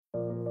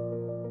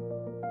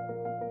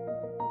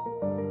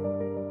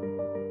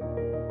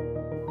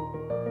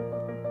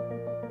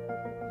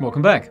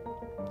Welcome back.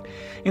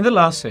 In the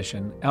last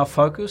session, our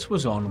focus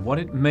was on what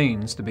it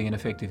means to be an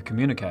effective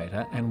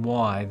communicator and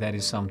why that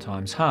is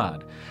sometimes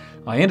hard.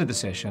 I ended the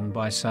session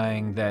by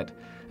saying that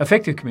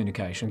effective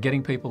communication,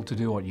 getting people to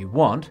do what you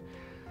want,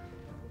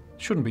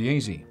 shouldn't be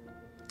easy.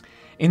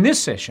 In this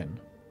session,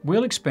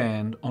 we'll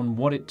expand on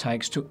what it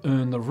takes to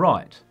earn the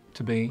right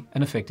to be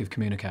an effective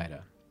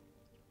communicator.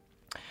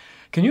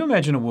 Can you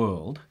imagine a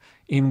world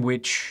in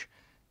which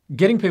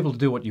getting people to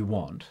do what you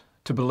want,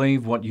 to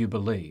believe what you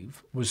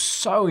believe, was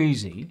so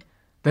easy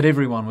that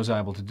everyone was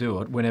able to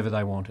do it whenever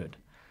they wanted?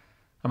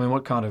 I mean,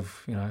 what kind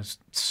of,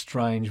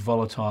 strange,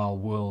 volatile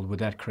world would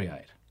that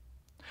create?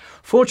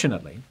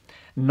 Fortunately,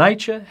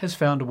 nature has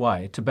found a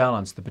way to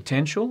balance the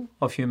potential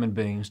of human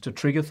beings to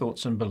trigger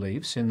thoughts and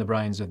beliefs in the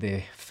brains of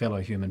their fellow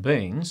human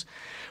beings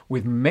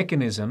with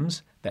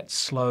mechanisms that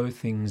slow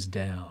things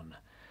down,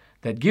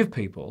 that give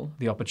people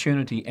the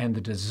opportunity and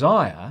the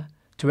desire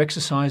to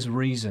exercise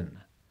reason,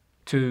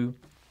 to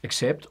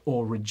accept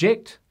or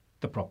reject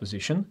the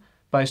proposition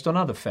based on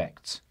other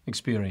facts,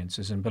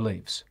 experiences and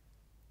beliefs.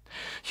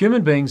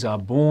 Human beings are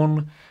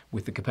born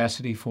with the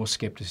capacity for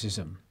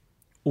scepticism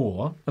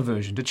or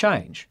aversion to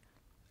change,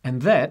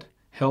 and that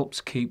helps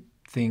keep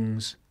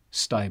things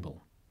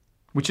stable,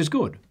 which is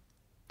good.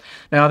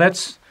 Now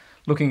that's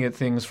looking at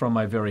things from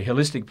a very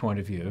holistic point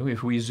of view.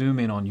 If we zoom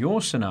in on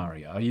your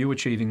scenario, you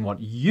achieving what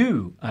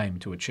you aim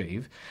to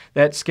achieve,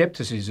 that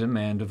scepticism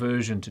and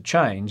aversion to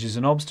change is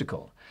an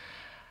obstacle.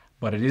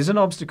 But it is an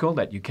obstacle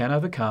that you can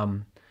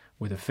overcome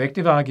with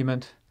effective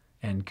argument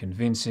and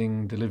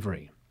convincing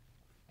delivery.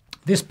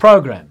 This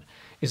program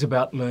is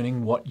about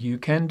learning what you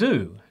can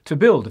do to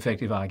build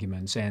effective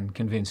arguments and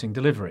convincing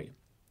delivery.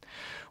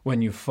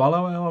 When you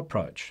follow our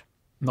approach,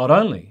 not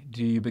only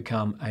do you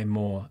become a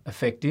more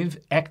effective,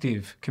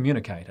 active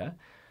communicator,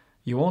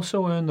 you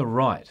also earn the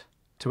right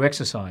to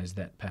exercise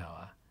that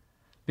power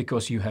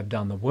because you have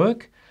done the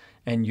work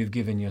and you've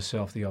given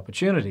yourself the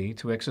opportunity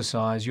to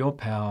exercise your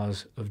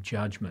powers of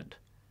judgment.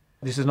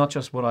 This is not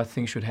just what I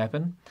think should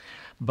happen,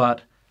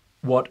 but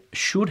what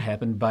should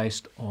happen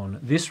based on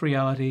this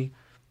reality,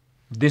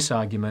 this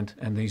argument,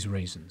 and these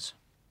reasons.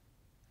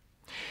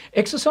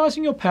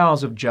 Exercising your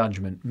powers of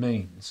judgment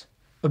means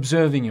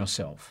observing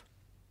yourself,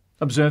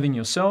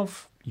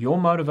 your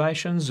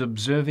motivations,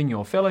 observing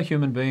your fellow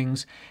human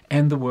beings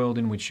and the world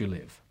in which you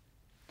live.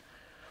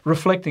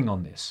 Reflecting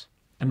on this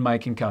and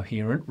making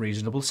coherent,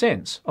 reasonable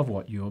sense of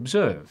what you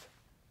observe,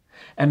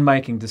 and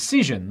making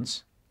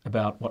decisions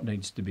about what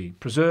needs to be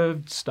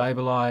preserved,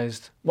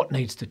 stabilised, what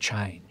needs to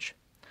change.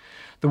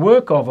 The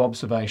work of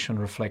observation,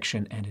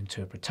 reflection and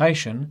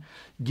interpretation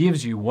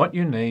gives you what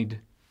you need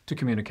to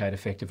communicate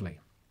effectively.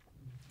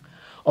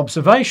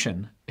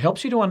 Observation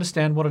helps you to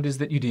understand what it is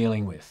that you're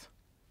dealing with.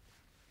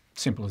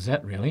 Simple as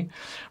that, really.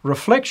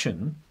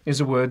 Reflection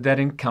is a word that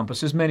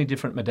encompasses many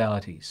different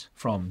modalities,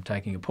 from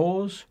taking a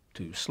pause,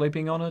 to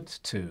sleeping on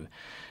it, to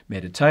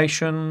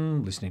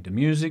meditation, listening to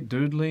music,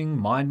 doodling,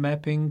 mind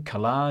mapping,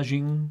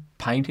 collaging,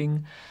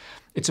 painting.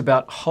 It's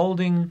about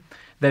holding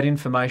that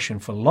information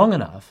for long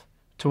enough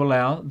to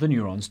allow the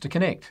neurons to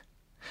connect.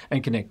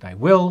 And connect they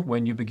will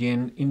when you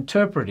begin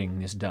interpreting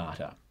this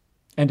data.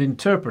 And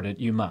interpret it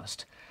you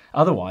must.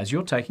 Otherwise,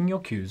 you're taking your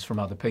cues from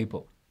other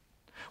people.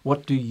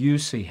 What do you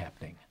see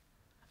happening?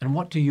 And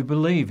what do you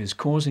believe is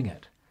causing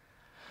it?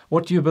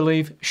 What do you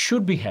believe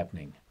should be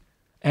happening?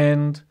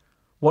 And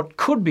what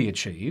could be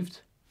achieved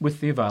with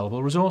the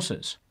available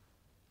resources?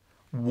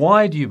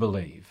 Why do you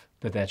believe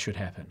that that should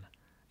happen?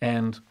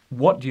 And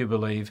what do you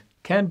believe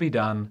can be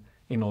done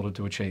in order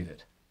to achieve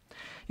it?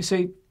 You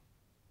see,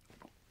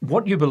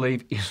 what you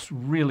believe is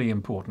really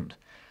important.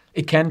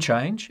 It can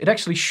change. It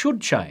actually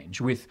should change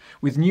with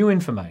new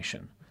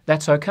information.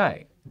 That's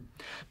okay.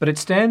 But it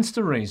stands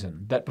to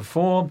reason that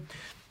before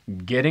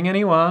getting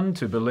anyone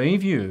to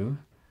believe you,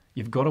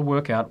 you've got to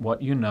work out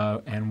what you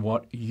know and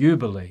what you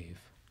believe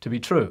to be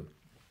true.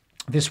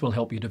 This will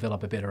help you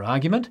develop a better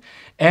argument,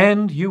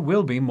 and you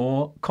will be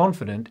more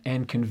confident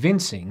and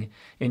convincing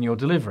in your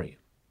delivery.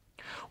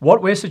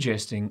 What we're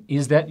suggesting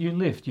is that you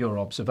lift your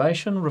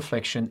observation,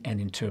 reflection and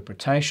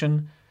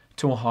interpretation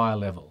to a higher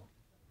level.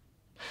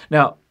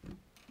 Now,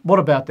 what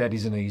about that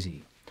isn't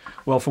easy?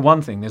 Well, for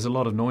one thing, there's a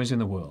lot of noise in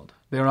the world.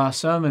 There are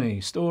so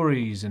many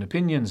stories and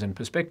opinions and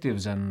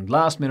perspectives and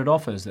last-minute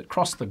offers that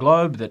cross the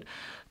globe, that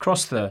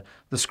cross the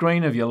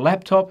screen of your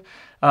laptop.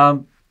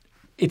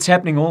 It's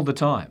happening all the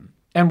time.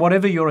 And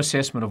whatever your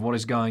assessment of what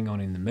is going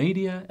on in the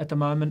media at the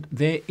moment,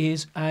 there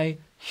is a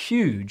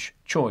huge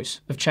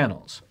choice of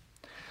channels.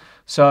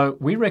 So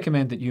we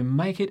recommend that you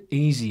make it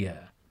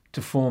easier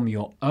to form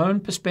your own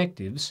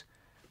perspectives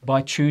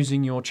by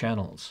choosing your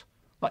channels.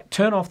 Like,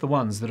 turn off the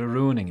ones that are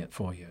ruining it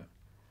for you.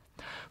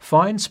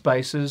 Find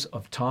spaces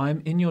of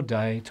time in your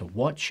day to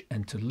watch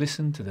and to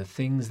listen to the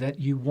things that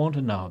you want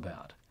to know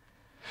about.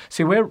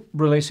 See, we're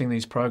releasing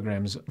these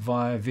programs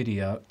via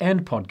video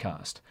and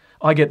podcast.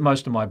 I get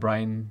most of my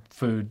brain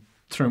food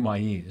through my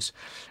ears.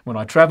 When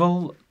I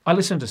travel, I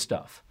listen to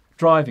stuff.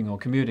 Driving or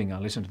commuting, I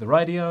listen to the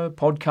radio,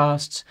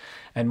 podcasts,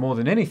 and more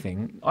than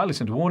anything, I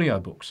listen to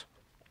audiobooks.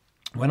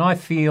 When I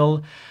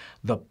feel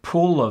the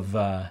pull of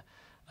that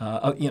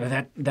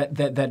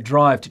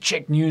drive to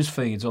check news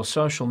feeds or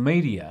social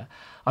media,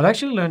 I've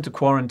actually learned to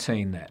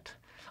quarantine that.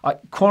 I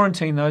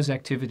quarantine those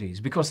activities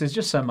because there's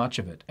just so much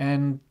of it,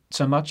 and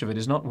so much of it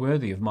is not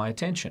worthy of my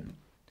attention.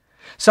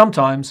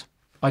 Sometimes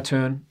I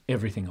turn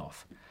everything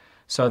off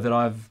so that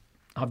I've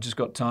just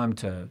got time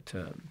to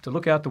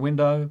look out the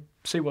window,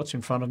 see what's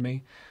in front of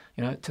me,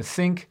 to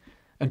think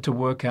and to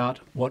work out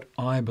what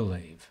I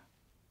believe.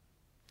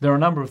 There are a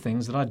number of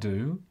things that I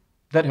do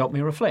that help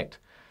me reflect.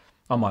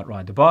 I might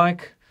ride the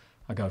bike,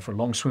 I go for a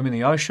long swim in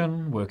the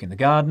ocean, work in the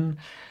garden.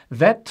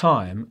 That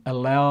time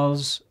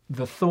allows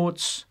the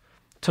thoughts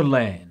to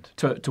land,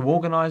 to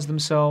organise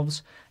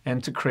themselves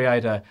and to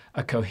create a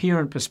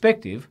coherent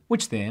perspective,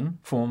 which then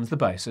forms the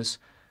basis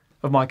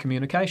of my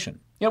communication.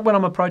 When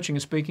I'm approaching a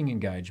speaking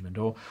engagement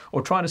or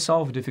trying to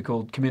solve a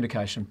difficult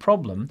communication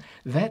problem,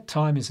 that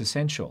time is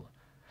essential.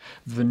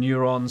 The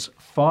neurons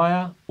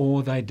fire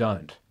or they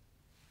don't.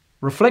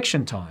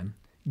 Reflection time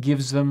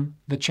gives them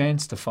the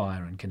chance to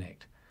fire and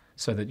connect,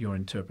 so that your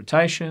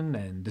interpretation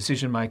and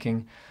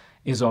decision-making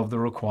is of the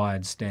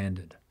required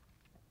standard.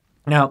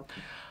 Now,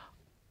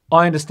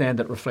 I understand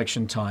that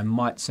reflection time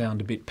might sound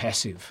a bit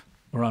passive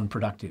or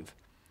unproductive,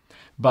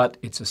 but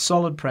it's a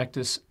solid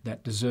practice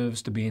that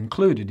deserves to be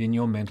included in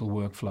your mental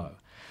workflow.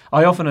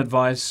 I often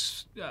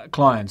advise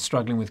clients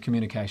struggling with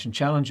communication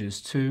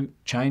challenges to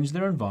change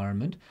their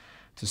environment,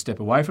 to step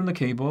away from the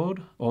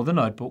keyboard or the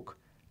notebook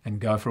and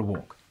go for a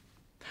walk.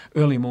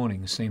 Early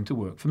mornings seem to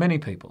work for many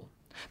people,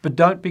 but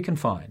don't be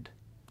confined.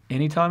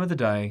 Any time of the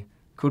day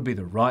could be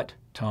the right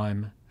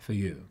time for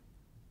you.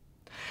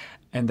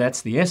 And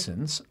that's the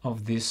essence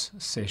of this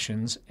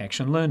session's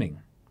action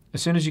learning.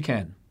 As soon as you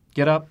can,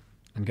 get up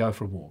and go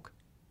for a walk.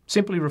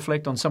 Simply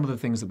reflect on some of the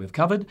things that we've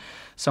covered,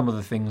 some of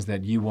the things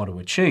that you want to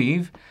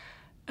achieve,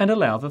 and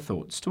allow the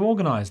thoughts to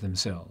organise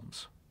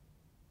themselves.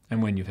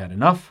 And when you've had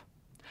enough,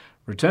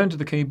 return to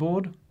the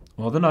keyboard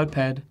or the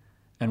notepad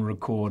and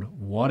record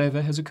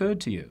whatever has occurred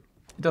to you.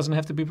 It doesn't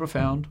have to be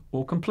profound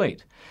or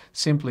complete.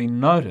 Simply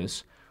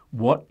notice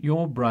what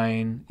your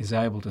brain is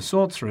able to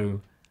sort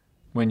through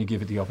when you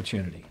give it the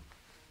opportunity.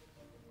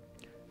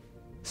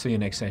 See you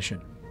next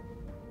session.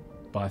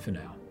 Bye for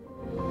now.